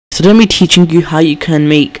So today I'm teaching you how you can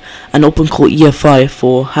make an Opencore EFI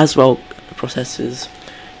for Haswell processors.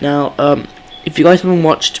 Now, if you guys haven't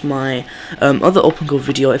watched my other Opencore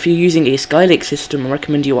video, if you're using a Skylake system, I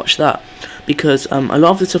recommend you watch that, because a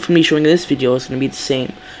lot of the stuff from me showing in this video is going to be the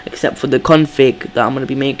same, except for the config that I'm going to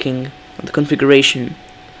be making, the configuration.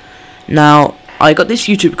 Now, I got this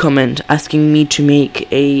YouTube comment asking me to make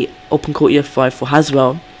a Opencore EFI for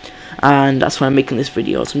Haswell, and that's why I'm making this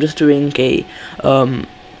video. So I'm just doing a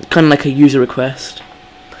kind of like a user request.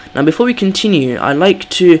 Now, before we continue, I'd like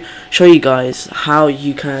to show you guys how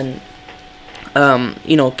you can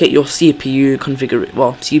get your CPU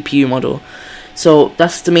CPU model. So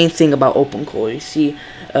that's the main thing about Opencore. You see,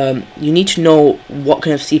 you need to know what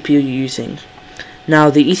kind of CPU you're using. Now,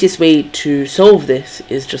 the easiest way to solve this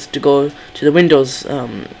is just to go to the Windows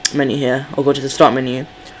menu here, or go to the Start menu.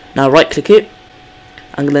 Now, right click it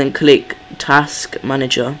and then click Task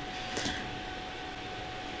Manager.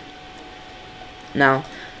 Now,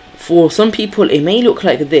 for some people it may look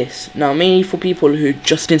like this. Now, mainly for people who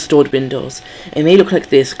just installed Windows, it may look like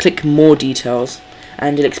this. Click More Details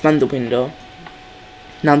and it'll expand the window.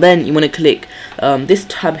 Now then you want to click this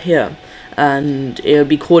tab here, and it'll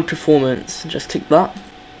be called Performance. Just click that,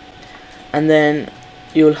 and then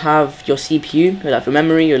you'll have your CPU, you'll have your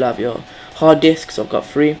memory, you'll have your hard disk, so I've got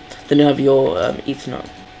 3, then you'll have your Ethernet.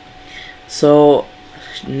 So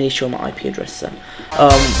I need to show my IP address there.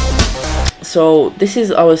 So this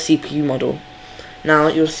is our CPU model. Now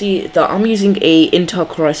you'll see that I'm using a Intel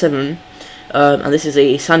Core i7, and this is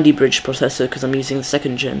a Sandy Bridge processor because I'm using the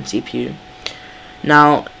 2nd gen CPU.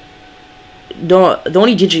 Now, the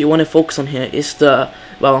only digit you want to focus on here is the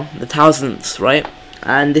thousandths, right?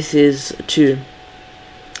 And this is 2.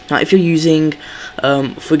 Now, if you're using,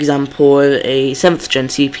 for example, a 7th gen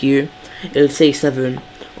CPU, it'll say 7,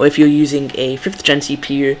 or if you're using a 5th gen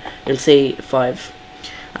CPU, it'll say 5.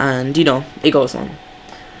 And it goes on.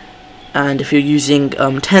 And if you're using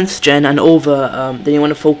 10th gen and over, then you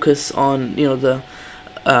want to focus on the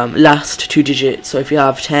last 2 digits. So if you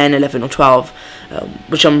have 10, 11 or 12,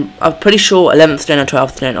 which I'm pretty sure 11th gen and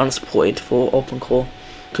 12th gen aren't supported for Opencore,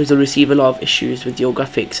 because they'll receive a lot of issues with your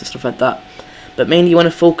graphics and stuff like that. But mainly you want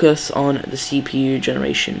to focus on the CPU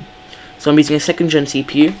generation. So I'm using a 2nd gen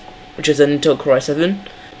CPU, which is an Intel Core i7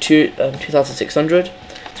 2600.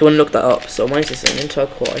 So I want to look that up. So mine is an Intel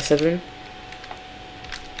Core i7,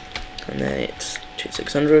 and then it's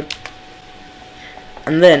 2600,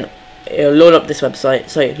 and then it'll load up this website.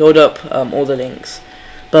 Sorry, load up all the links.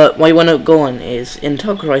 But what you want to go on is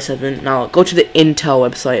Intel Core i7. Now go to the Intel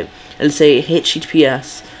website. It'll say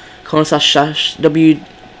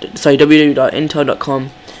https://www.intel.com.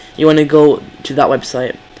 You want to go to that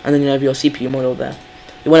website, and then you have your CPU model there.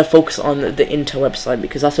 You want to focus on the Intel website,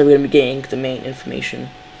 because that's where we're going to be getting the main information.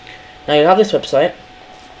 Now you have this website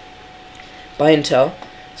by Intel,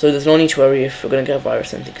 so there's no need to worry if we're going to get a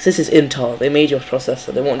virus or anything, because this is Intel. They made your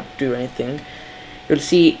processor, they won't do anything. You'll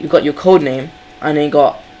see you've got your code name, and then you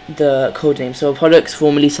got the code name. So products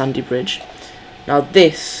formerly Sandy Bridge. Now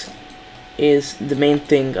this is the main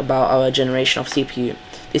thing about our generation of CPU.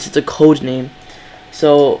 This is the code name.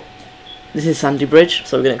 So this is Sandy Bridge,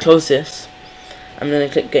 so we're going to close this. I'm going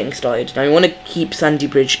to click Getting Started. Now you want to keep Sandy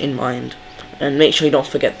Bridge in mind, and make sure you don't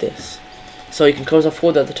forget this. So you can close off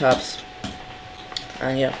all the other tabs.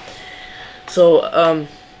 And yeah. So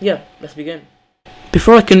yeah, let's begin.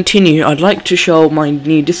 Before I continue, I'd like to show my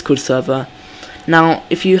new Discord server. Now,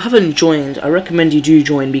 if you haven't joined, I recommend you do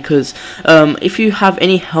join, because if you have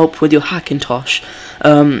any help with your Hackintosh,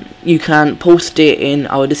 you can post it in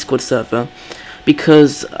our Discord server.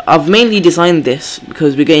 Because I've mainly designed this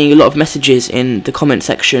because we're getting a lot of messages in the comment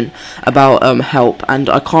section about help, and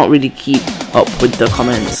I can't really keep up with the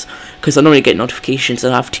comments because I don't really get notifications,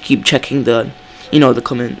 and I have to keep checking the the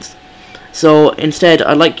comments. So instead,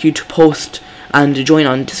 I'd like you to post and join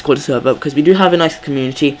on Discord server, because we do have a nice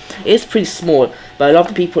community. It's pretty small, but a lot of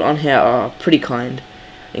the people on here are pretty kind,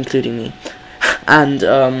 including me. And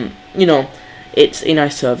it's a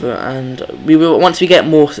nice server, and we will, once we get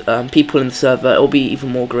more people in the server, it'll be even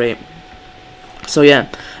more great. So yeah,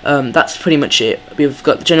 that's pretty much it. We've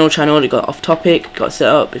got the general channel, we've got off topic, got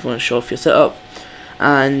setup if you want to show off your setup,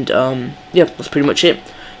 and yeah, that's pretty much it.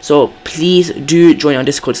 So please do join our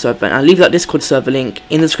Discord server, and I'll leave that Discord server link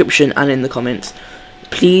in the description and in the comments.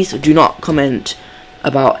 Please do not comment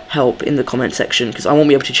about help in the comment section, because I won't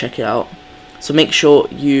be able to check it out. So make sure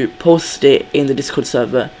you post it in the Discord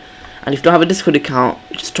server. And if you don't have a Discord account,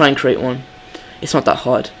 just try and create one. It's not that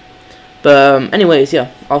hard. But anyways, yeah,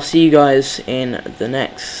 I'll see you guys in the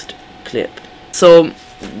next clip. So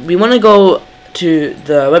we want to go to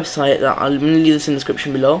the website that I'll leave this in the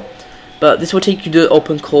description below. but this will take you to the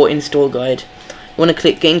Opencore install guide. You want to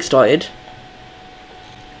click getting started,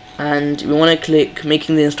 and we want to click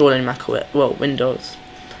making the install in Windows.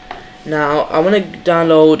 Now I want to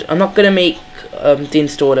download. I'm not going to make the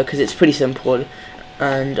installer because it's pretty simple,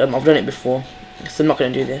 and I've done it before, so I'm not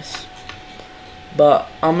going to do this. But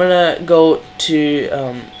I'm gonna go to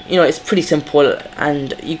you know, it's pretty simple,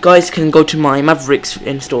 and you guys can go to my Mavericks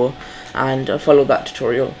install and follow that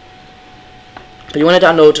tutorial. But you want to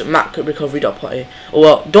download macrecovery.py, or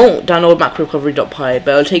well, don't download macrecovery.py, but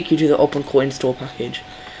it'll take you to the Opencore install package.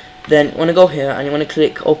 Then you want to go here and you want to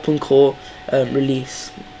click Opencore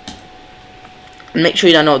release, and make sure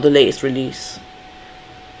you download the latest release.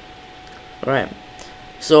 Right.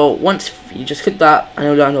 So once you just click that and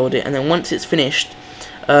it'll download it, and then once it's finished,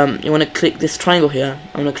 you want to click this triangle here.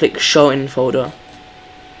 I'm going to click show in folder.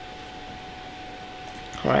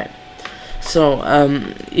 Alright. So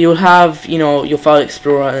you'll have, you know, your file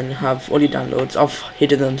explorer and have all your downloads. I've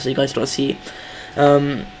hidden them so you guys don't see.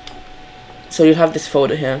 So you'll have this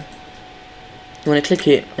folder here. You want to click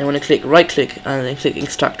it, and you want to click right click and then click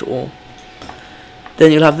extract all.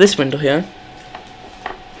 Then you'll have this window here.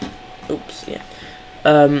 Oops, yeah.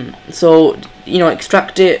 So you know,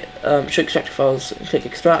 extract it, show extract files, click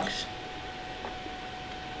extract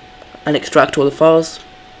and extract all the files.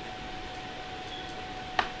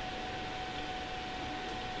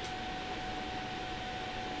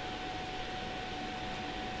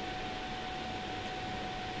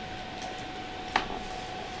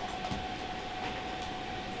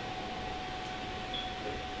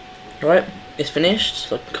 Right, it's finished,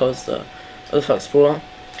 so close the other file explorer.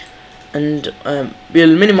 And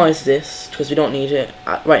we'll minimize this because we don't need it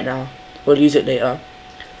right now. We'll use it later.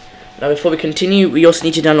 Now before we continue, we also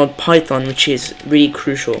need to download Python, which is really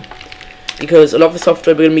crucial because a lot of the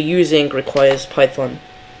software we're going to be using requires Python.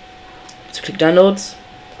 So click downloads,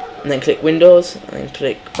 and then click Windows, and then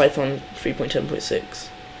click Python 3.10.6.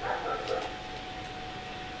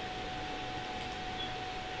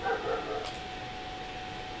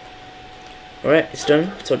 Alright, it's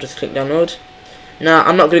done, so just click download. Now,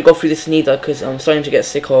 I'm not going to go through this neither because I'm starting to get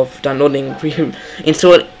sick of downloading, deleting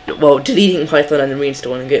Python and then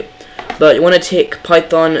reinstalling it. But you want to take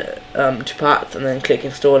Python to path and then click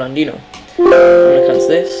install, and you know, I'm going to cancel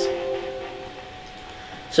this.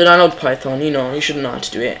 So download Python, you know, you should know how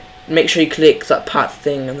to do it. Make sure you click that path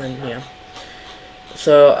thing, and then, yeah.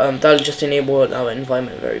 So that'll just enable our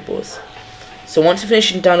environment variables. So once you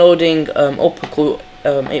finish downloading Opencore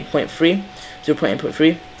 8.3,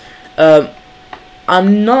 0.8.3,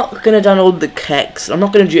 I'm not going to download the kex. I'm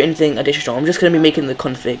not going to do anything additional. I'm just going to be making the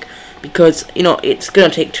config because, you know, it's going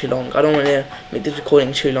to take too long. I don't want to make this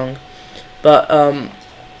recording too long. But,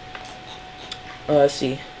 let's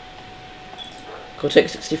see. Go to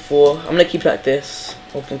x64. I'm going to keep it like this.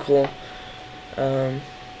 Opencore. So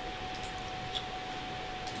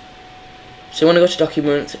you want to go to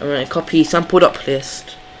documents. I'm going to copy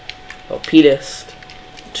sample.plist or plist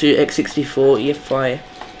to x64 EFI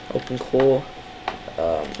Opencore.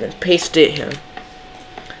 Then paste it here.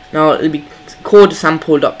 Now it'll be called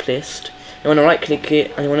sample.plist. You want to right click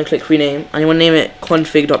it and you want to click rename, and you want to name it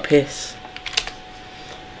config.pis,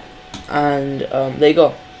 and there you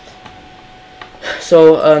go.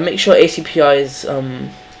 So make sure ACPI is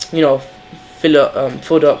you know,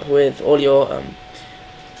 filled up with all your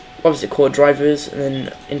obviously called drivers, and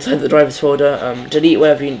then inside the drivers folder delete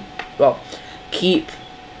whatever you keep,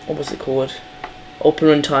 what was it called, open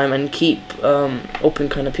runtime, and keep open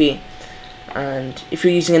canopy. And if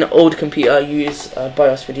you're using an old computer, use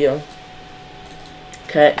BIOS video.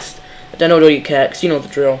 Kex, download all your kex, you know the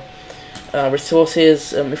drill.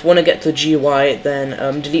 Resources, if you want to get to the GUI,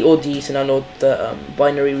 then delete all these and download the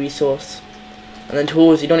binary resource. And then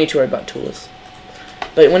tools, you don't need to worry about tools.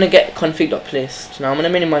 But you want to get config.plist. Now I'm going to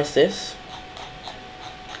minimize this.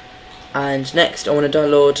 And next I want to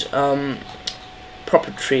download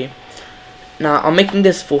proprietary. Now I'm making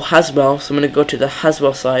this for Haswell, so I'm going to go to the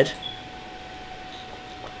Haswell side,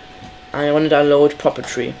 and I want to download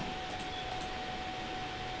proprietary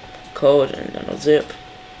code and download zip.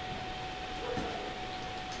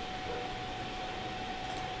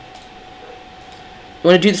 You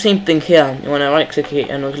want to do the same thing here. You want to right click it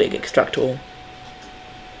and click extract all.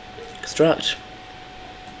 Extract.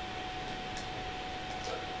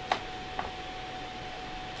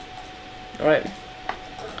 Alright.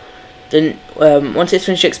 Then once it's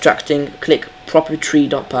finished extracting, click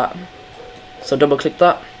proprietary.pat. So double click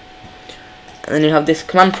that, and then you have this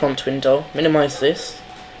command prompt window. Minimize this.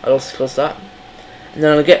 I'll also close that, and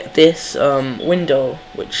then I'll get this window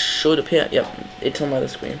which should appear. Yep, it's on my other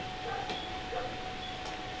screen.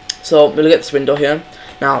 So we'll get this window here.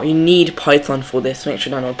 Now you need Python for this, make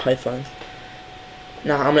sure you download Python.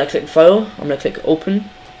 Now I'm going to click File, I'm going to click Open,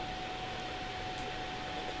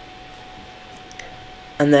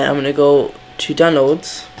 and then I'm going to go to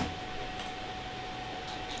Downloads.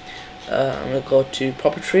 I'm going to go to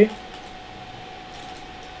Proprietary,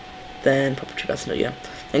 then Proprietary, that's not, yeah,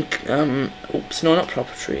 and oops, no, not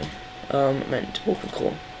Proprietary, I meant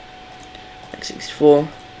Opencore x64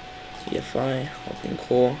 EFI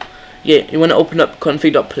Opencore. Yeah, you want to open up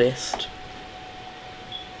config.plist.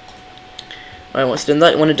 Alright, once done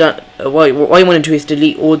that, you want to what you want to do is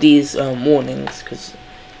delete all these warnings, because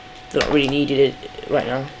they're not really needed right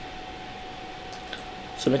now.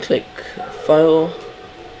 So I'm going to click File.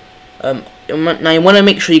 Now you want to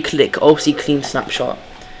make sure you click OC Clean Snapshot,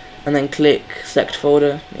 and then click Select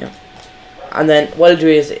Folder. Yeah, and then what I'll do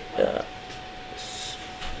is no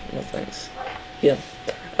thanks. Yeah,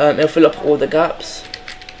 it'll fill up all the gaps.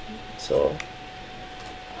 So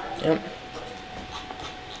yeah.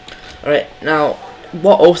 Alright, now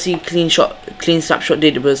what OC Clean Snapshot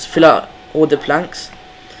did was fill out all the blanks.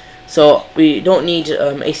 So we don't need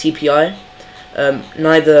a CPI,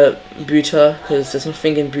 neither booter, because there's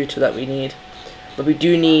nothing in booter that we need, but we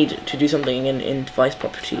do need to do something in device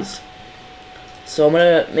properties. So I'm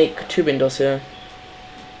gonna make 2 windows here.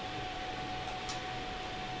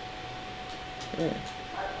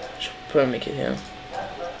 Should probably make it here.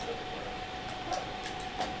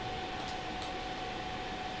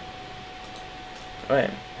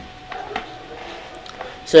 Right.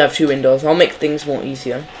 So I have 2 windows. I'll make things more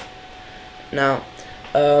easier. Now,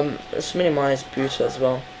 let's minimize boot as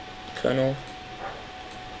well. Kernel.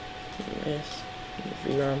 Yes.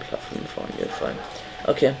 VRAM platform fine. Yeah, fine.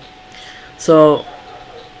 Okay. So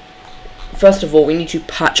first of all, we need to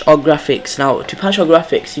patch our graphics. Now, to patch our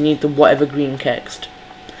graphics, you need the whatever green text.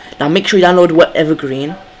 Now, make sure you download whatever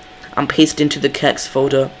green and paste it into the kext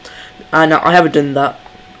folder. Now I haven't done that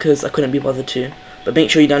because I couldn't be bothered to. But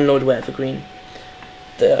make sure you download whatever green,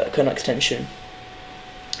 the kernel extension.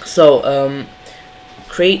 So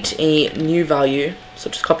create a new value.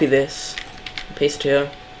 So just copy this, paste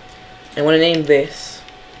here. I want to name this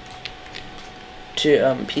to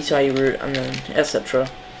PCIe root, and then etc.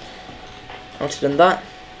 Once you've done that,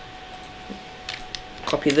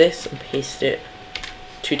 copy this and paste it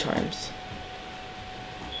 2 times.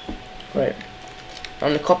 Right. I'm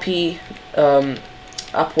going to copy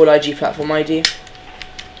Apple IG platform ID.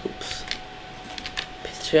 Oops.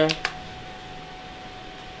 Paste here.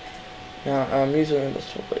 Now user.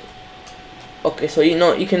 Okay, so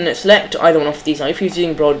you can select either one of these. Now, if you're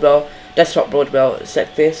using Broadwell, desktop Broadwell,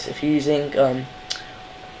 select this. If you're using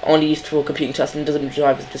only used for computing tasks and doesn't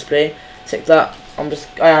drive as display, select that.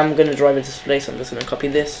 I am going to drive a display, so I'm just going to copy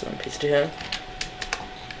this and paste it here.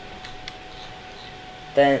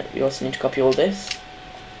 Then we also need to copy all this.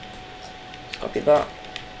 Copy that.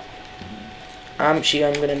 Actually,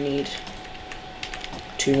 I'm going to need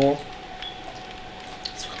 2 more.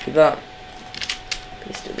 So copy that.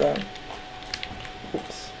 Paste it there.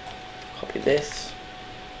 Oops. Copy this.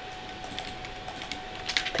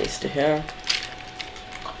 Paste it here.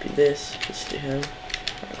 Copy this. Paste it here.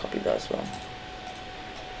 And copy that as well.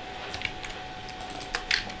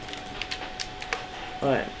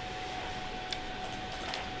 Alright.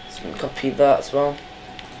 So I'm going to copy that as well.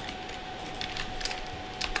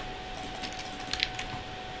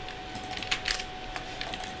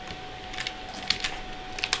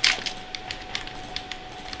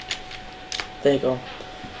 There you go.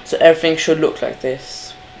 So everything should look like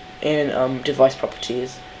this in device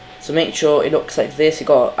properties. So make sure it looks like this. You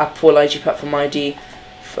got Apple IG platform ID,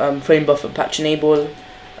 frame buffer patch enable,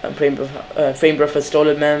 frame buffer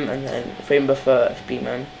stolen mem, and then frame buffer FB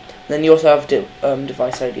mem. And then you also have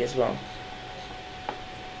device ID as well.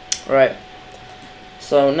 Right.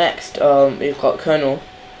 So next we've got kernel.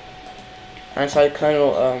 And inside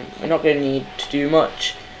kernel, we're not going to need to do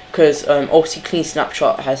much, because OC Clean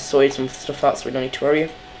Snapshot has sorted some stuff out, so we don't need to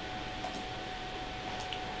worry.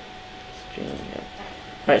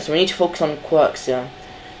 Right, so we need to focus on quirks here.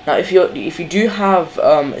 Now, if you do have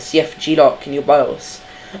a CFG lock in your BIOS,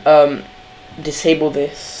 disable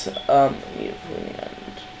this. Yeah,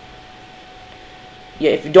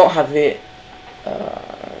 if you don't have it,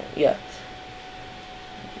 yeah.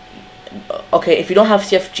 Okay, if you don't have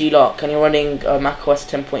CFG lock and you're running macOS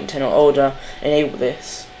 10.10 or older, enable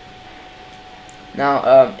this.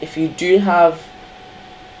 Now, if you do have,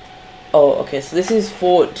 okay, so this is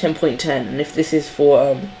for 10.10, and if this is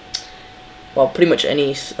for, well, pretty much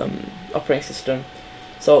any operating system.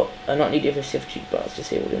 So, not needed for CFG, but it's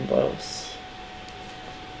disabled in BIOS.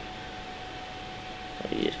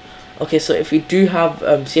 Okay, so if you do have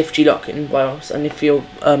CFG lock in BIOS, and if you've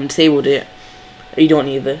disabled it, you don't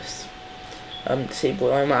need this. Disable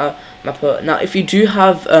mapper. Now, if you do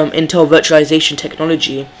have Intel virtualization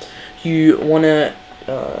technology, you wanna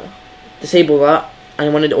disable that, and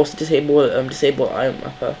you wanna also disable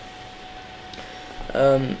IMapper.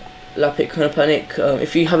 Lapit Panic.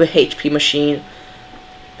 If you have a HP machine,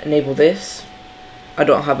 enable this. I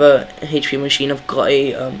don't have a HP machine. I've got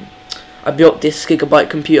a I built this gigabyte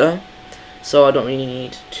computer, so I don't really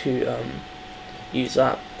need to use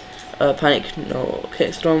that. Panic no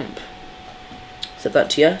kickstomp. Set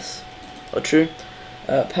that to yes or true.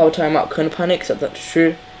 Power timeout Panic. Set that to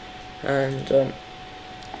true. And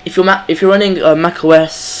if you're running Mac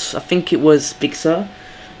OS, I think it was Big Sur,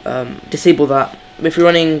 disable that. If you're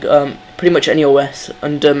running pretty much any OS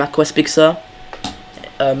under Mac OS Big Sur,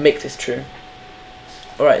 make this true.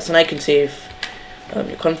 Alright, so now you can save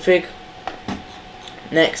your config.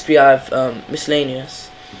 Next we have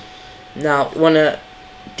Miscellaneous. Now you want to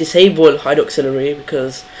disable hide auxiliary,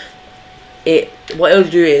 because what it'll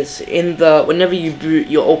do is whenever you boot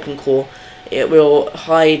your Opencore, it will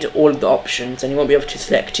hide all of the options, and you won't be able to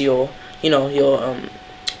select your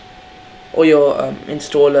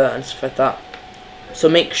installer and stuff like that. So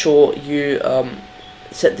make sure you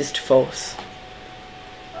set this to false.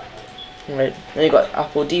 Right, then you got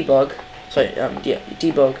Apple Debug. Sorry,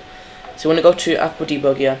 Debug. So you want to go to Apple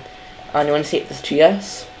Debug here, and you want to set this to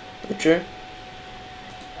yes or true.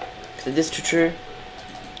 Set this to true.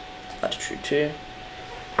 That's true too.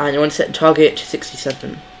 And you want to set target to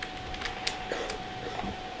 67.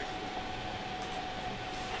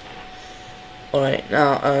 Alright,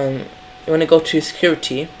 now you want to go to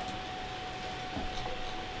security,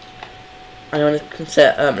 and you want to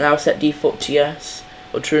set now set default to yes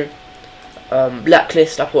or true.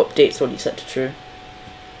 Blacklist Apple updates already set to true.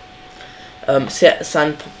 Set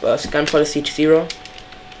scan policy to 0.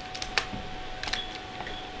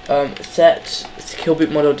 Set secure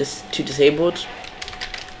boot model to disabled.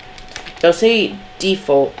 They'll say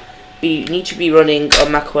default, but you need to be running a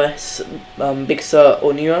Mac OS Big Sur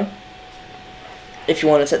or newer if you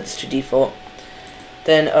want to set this to default.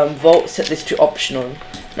 Then Vault, set this to optional.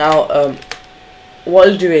 Now what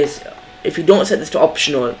it'll do is, if you don't set this to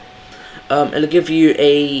optional, it'll give you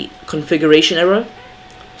a configuration error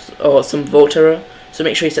or some Vault error, so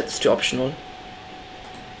make sure you set this to optional.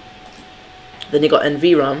 Then you got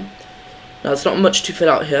NVRAM. Now there's not much to fill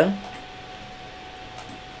out here,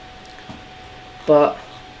 but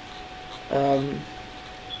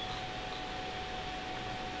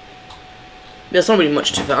there's not really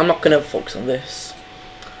much to fill. I'm not going to focus on this.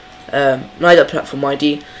 Neither platform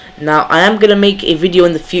ID. Now I am going to make a video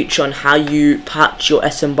in the future on how you patch your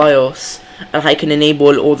SM BIOS and how you can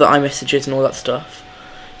enable all the iMessages and all that stuff.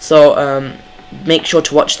 So make sure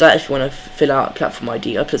to watch that if you want to fill out platform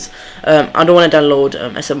ID. Because I don't want to download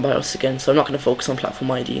SM BIOS again, so I'm not going to focus on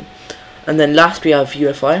platform ID. And then last we have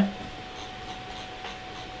UEFI.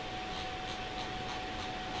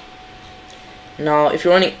 Now if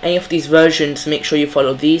you're running any of these versions, make sure you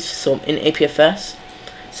follow these. So in APFS,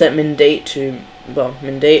 set min date to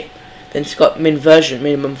min date. Then it's got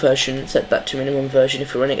minimum version, set that to minimum version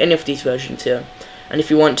if you're running any of these versions here. And if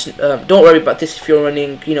you want to, don't worry about this if you're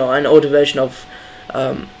running, an older version of,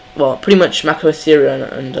 pretty much macOS Sierra,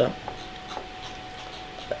 and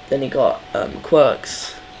then you got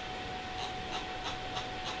quirks.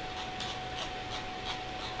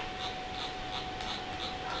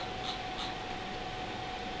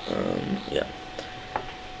 Yeah.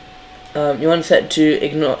 You want to set to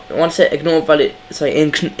ignore.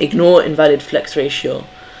 Ignore invalid flex ratio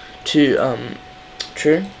to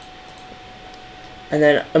true. And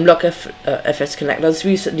then unlock FS Connect. That's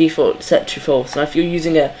default set to false. Now if you're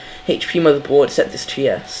using a HP motherboard, set this to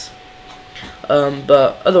yes.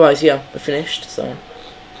 But otherwise, yeah, we're finished. So,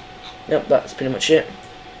 yep, that's pretty much it.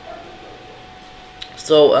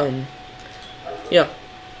 So, yeah,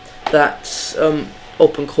 that's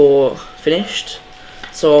Opencore finished.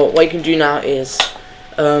 So what you can do now is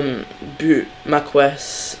boot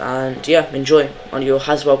macOS and yeah, enjoy on your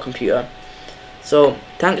Haswell computer. So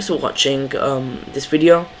thanks for watching this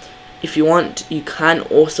video. If you want, you can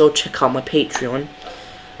also check out my Patreon,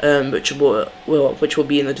 which will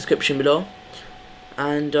be in the description below.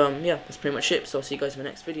 And yeah, that's pretty much it. So I'll see you guys in the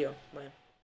next video. Bye.